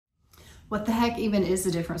What the heck even is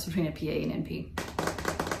the difference between a PA and NP?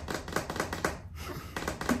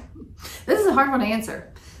 This is a hard one to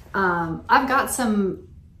answer. I've got some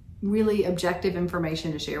really objective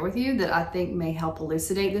information to share with you that I think may help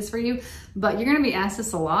elucidate this for you, but you're gonna be asked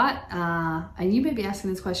this a lot, and you may be asking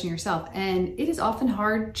this question yourself, and it is often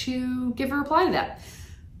hard to give a reply to that.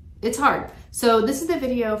 It's hard. So this is the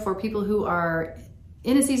video for people who are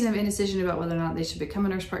in a season of indecision about whether or not they should become a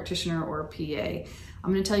nurse practitioner or a PA.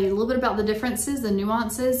 I'm gonna tell you a little bit about the differences, the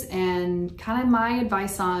nuances, and kind of my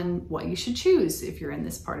advice on what you should choose if you're in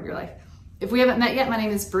this part of your life. If we haven't met yet, my name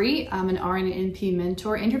is Bree. I'm an RN and NP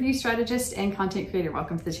mentor, interview strategist, and content creator.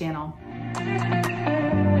 Welcome to the channel.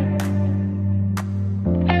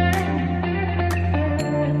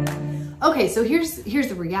 Okay, so here's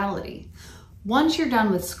the reality. Once you're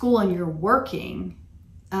done with school and you're working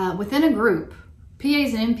within a group,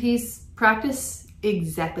 PAs and NPs practice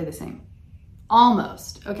exactly the same.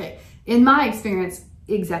 Almost. Okay, in my experience,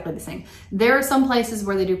 exactly the same. There are some places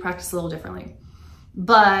where they do practice a little differently,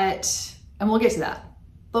 and we'll get to that.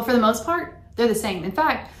 But for the most part, they're the same. In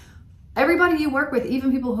fact, everybody you work with,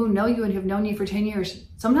 even people who know you and have known you for 10 years,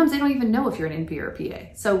 sometimes they don't even know if you're an NP or a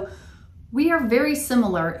PA. So we are very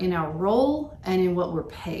similar in our role and in what we're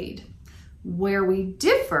paid. Where we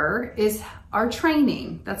differ is our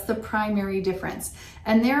training. That's the primary difference.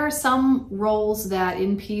 And there are some roles that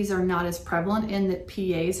NPs are not as prevalent in that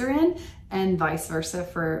PAs are in, and vice versa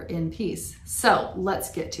for NPs. So let's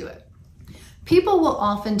get to it. People will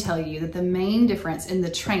often tell you that the main difference in the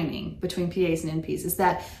training between PAs and NPs is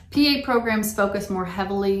that PA programs focus more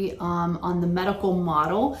heavily on the medical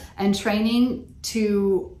model and training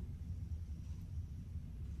to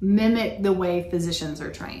mimic the way physicians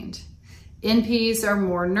are trained. NPs are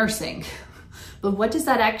more nursing. But what does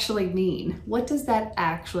that actually mean? What does that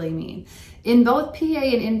actually mean? In both PA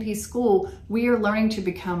and NP school, we are learning to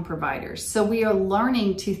become providers. So we are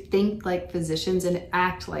learning to think like physicians and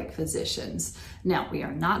act like physicians. Now, we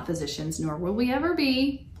are not physicians, nor will we ever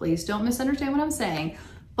be. Please don't misunderstand what I'm saying.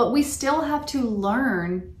 But we still have to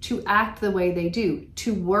learn to act the way they do,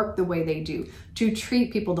 to work the way they do, to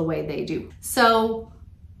treat people the way they do. So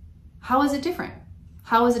how is it different?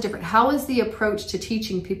 How is it different? How is the approach to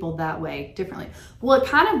teaching people that way differently? Well, it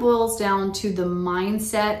kind of boils down to the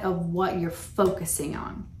mindset of what you're focusing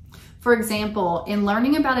on. For example, in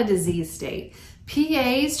learning about a disease state,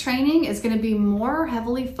 PA's training is going to be more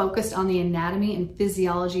heavily focused on the anatomy and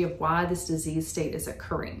physiology of why this disease state is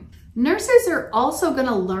occurring. Nurses are also going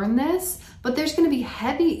to learn this, but there's going to be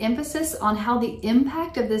heavy emphasis on how the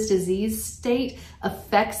impact of this disease state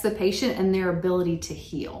affects the patient and their ability to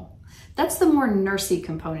heal. That's the more nursey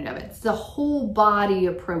component of it. It's the whole body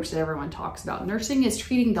approach that everyone talks about. Nursing is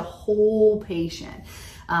treating the whole patient.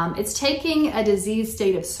 It's taking a disease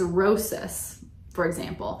state of cirrhosis, for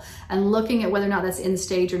example, and looking at whether or not that's end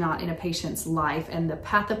stage or not in a patient's life and the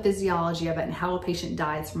pathophysiology of it and how a patient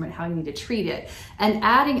dies from it, how you need to treat it, and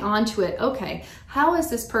adding on to it, okay, how is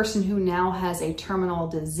this person who now has a terminal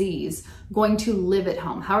disease going to live at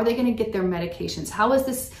home? How are they going to get their medications? How is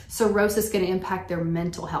this cirrhosis going to impact their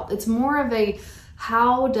mental health? It's more of a,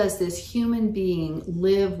 how does this human being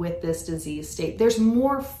live with this disease state? There's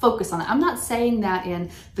more focus on it. I'm not saying that in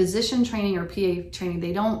physician training or PA training,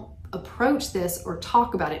 they don't approach this or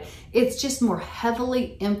talk about it. It's just more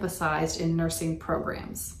heavily emphasized in nursing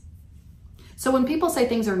programs. So when people say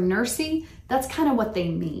things are nursey, that's kind of what they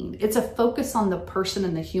mean. It's a focus on the person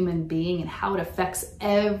and the human being and how it affects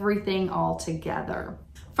everything all together.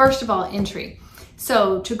 First of all, entry.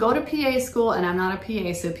 So to go to PA school, and I'm not a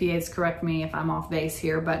PA, so PAs correct me if I'm off base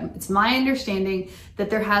here, but it's my understanding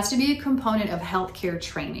that there has to be a component of healthcare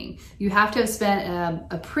training. You have to have spent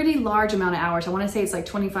a pretty large amount of hours. I want to say it's like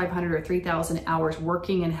 2,500 or 3,000 hours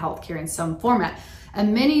working in healthcare in some format.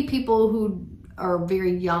 And many people who are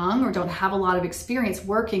very young or don't have a lot of experience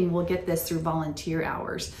working will get this through volunteer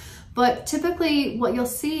hours. But typically what you'll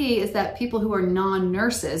see is that people who are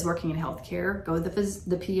non-nurses working in healthcare go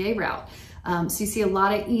the PA route. So you see a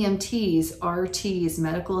lot of EMTs, RTs,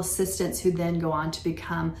 medical assistants who then go on to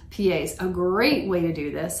become PAs. A great way to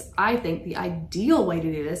do this, I think the ideal way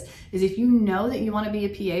to do this, is if you know that you want to be a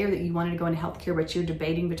PA or that you wanted to go into healthcare but you're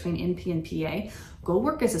debating between NP and PA, go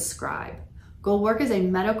work as a scribe. Go work as a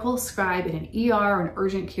medical scribe in an ER or an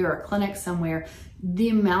urgent care or a clinic somewhere. The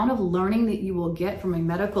amount of learning that you will get from a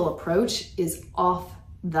medical approach is off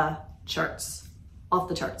the charts. Off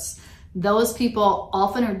the charts. Those people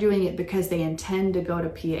often are doing it because they intend to go to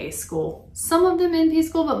PA school. Some of them NP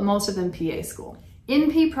school, but most of them PA school.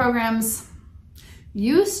 NP programs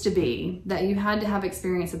used to be that you had to have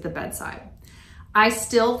experience at the bedside. I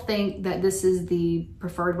still think that this is the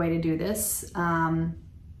preferred way to do this.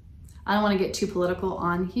 I don't want to get too political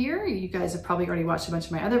on here. You guys have probably already watched a bunch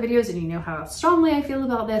of my other videos and you know how strongly I feel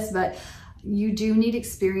about this, but you do need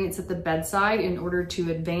experience at the bedside in order to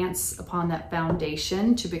advance upon that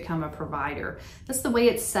foundation to become a provider. That's the way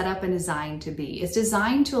it's set up and designed to be. It's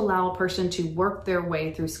designed to allow a person to work their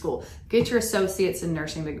way through school, get your associates in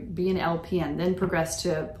nursing, be an LPN, then progress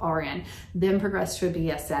to RN, then progress to a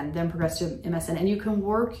BSN, then progress to MSN, and you can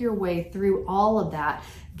work your way through all of that,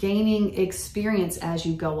 gaining experience as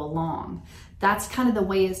you go along. That's kind of the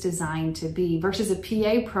way it's designed to be versus a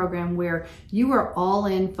PA program where you are all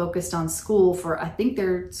in focused on school for, I think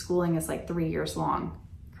their schooling is like 3 years long.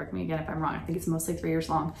 Correct me again if I'm wrong. I think it's mostly 3 years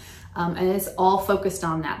long. And it's all focused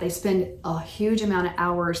on that. They spend a huge amount of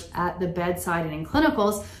hours at the bedside and in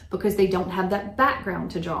clinicals because they don't have that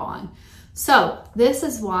background to draw on. So this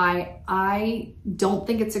is why I don't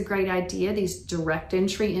think it's a great idea, these direct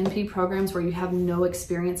entry NP programs where you have no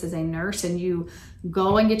experience as a nurse and you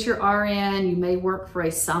go and get your RN, you may work for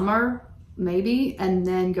a summer, maybe, and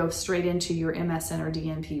then go straight into your MSN or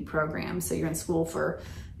DNP program. So you're in school for,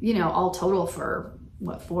 you know, all total for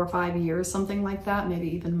what, 4 or 5 years, something like that, maybe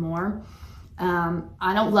even more.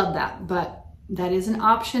 I don't love that, but that is an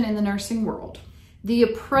option in the nursing world. The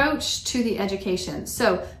approach to the education.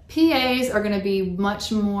 So PAs are going to be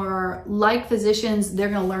much more like physicians. They're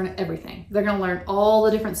going to learn everything. They're going to learn all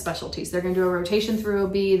the different specialties. They're going to do a rotation through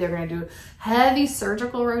OB. They're going to do heavy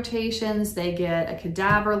surgical rotations. They get a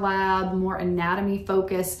cadaver lab, more anatomy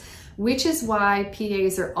focus, which is why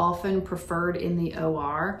PAs are often preferred in the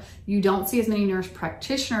OR. You don't see as many nurse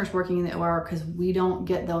practitioners working in the OR because we don't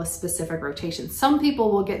get those specific rotations. Some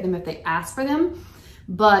people will get them if they ask for them,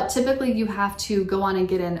 but typically you have to go on and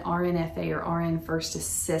get an RNFA or RN First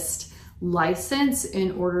Assist license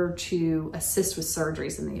in order to assist with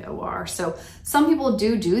surgeries in the OR. So some people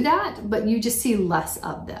do that, but you just see less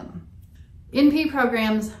of them. NP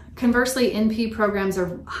programs, conversely, NP programs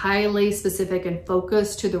are highly specific and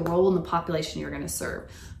focused to the role in the population you're going to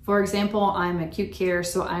serve. For example, I'm acute care,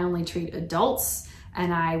 so I only treat adults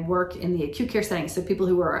and I work in the acute care setting. So people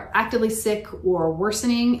who are actively sick or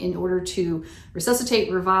worsening in order to resuscitate,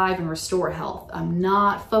 revive, and restore health. I'm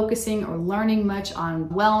not focusing or learning much on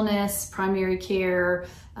wellness, primary care,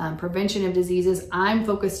 prevention of diseases. I'm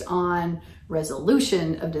focused on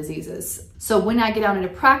resolution of diseases. So when I get out into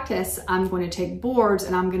practice, I'm going to take boards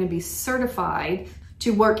and I'm going to be certified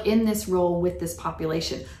to work in this role with this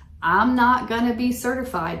population. I'm not going to be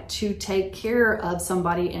certified to take care of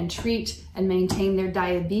somebody and treat and maintain their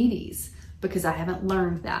diabetes because I haven't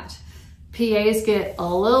learned that. PAs get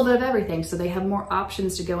a little bit of everything, so they have more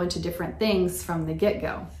options to go into different things from the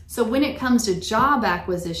get-go. So when it comes to job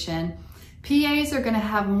acquisition, PAs are going to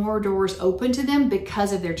have more doors open to them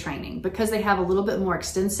because of their training, because they have a little bit more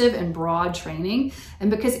extensive and broad training,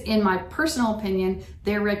 and because, in my personal opinion,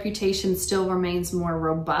 their reputation still remains more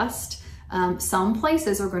robust. Some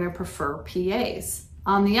places are going to prefer PAs.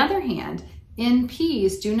 On the other hand,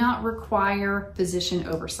 NPs do not require physician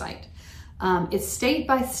oversight. It's state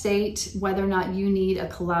by state whether or not you need a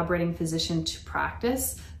collaborating physician to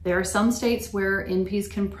practice. There are some states where NPs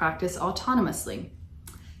can practice autonomously.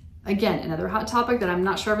 Again, another hot topic that I'm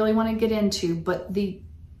not sure I really want to get into, but the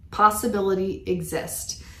possibility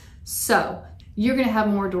exists. So you're going to have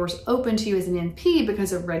more doors open to you as an NP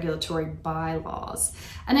because of regulatory bylaws.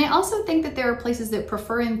 And I also think that there are places that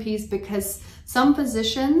prefer NPs because some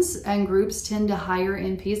physicians and groups tend to hire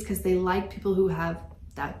NPs because they like people who have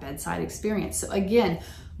that bedside experience. So again,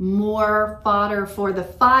 more fodder for the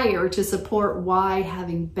fire to support why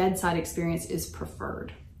having bedside experience is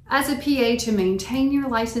preferred. As a PA, to maintain your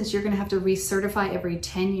license, you're going to have to recertify every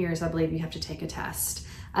 10 years. I believe you have to take a test.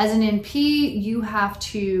 As an NP, you have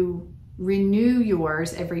to renew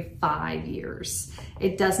yours every 5 years.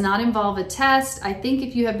 It does not involve a test. I think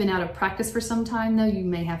if you have been out of practice for some time though, you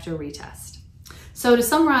may have to retest. So to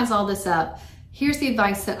summarize all this up, here's the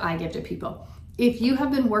advice that I give to people. If you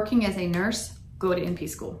have been working as a nurse, go to NP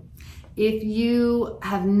school. If you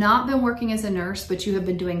have not been working as a nurse, but you have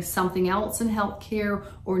been doing something else in healthcare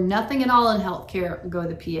or nothing at all in healthcare, go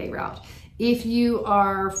the PA route. If you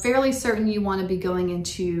are fairly certain you want to be going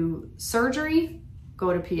into surgery,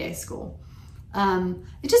 go to PA school.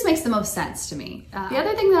 It just makes the most sense to me. The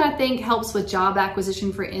other thing that I think helps with job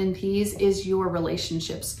acquisition for NPs is your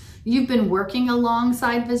relationships. You've been working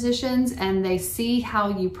alongside physicians and they see how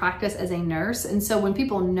you practice as a nurse. And so when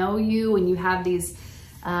people know you and you have these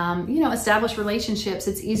established relationships,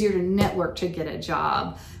 it's easier to network to get a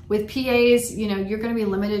job. With PAs, you're going to be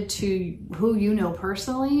limited to who you know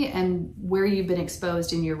personally and where you've been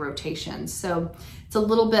exposed in your rotations. So it's a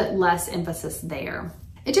little bit less emphasis there.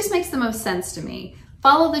 It just makes the most sense to me.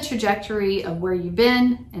 follow the trajectory of where you've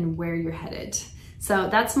been and where you're headed. So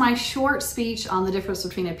that's my short speech on the difference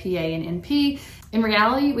between a PA and NP. In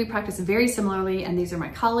reality, we practice very similarly, and these are my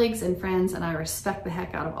colleagues and friends, and I respect the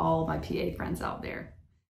heck out of all my PA friends out there.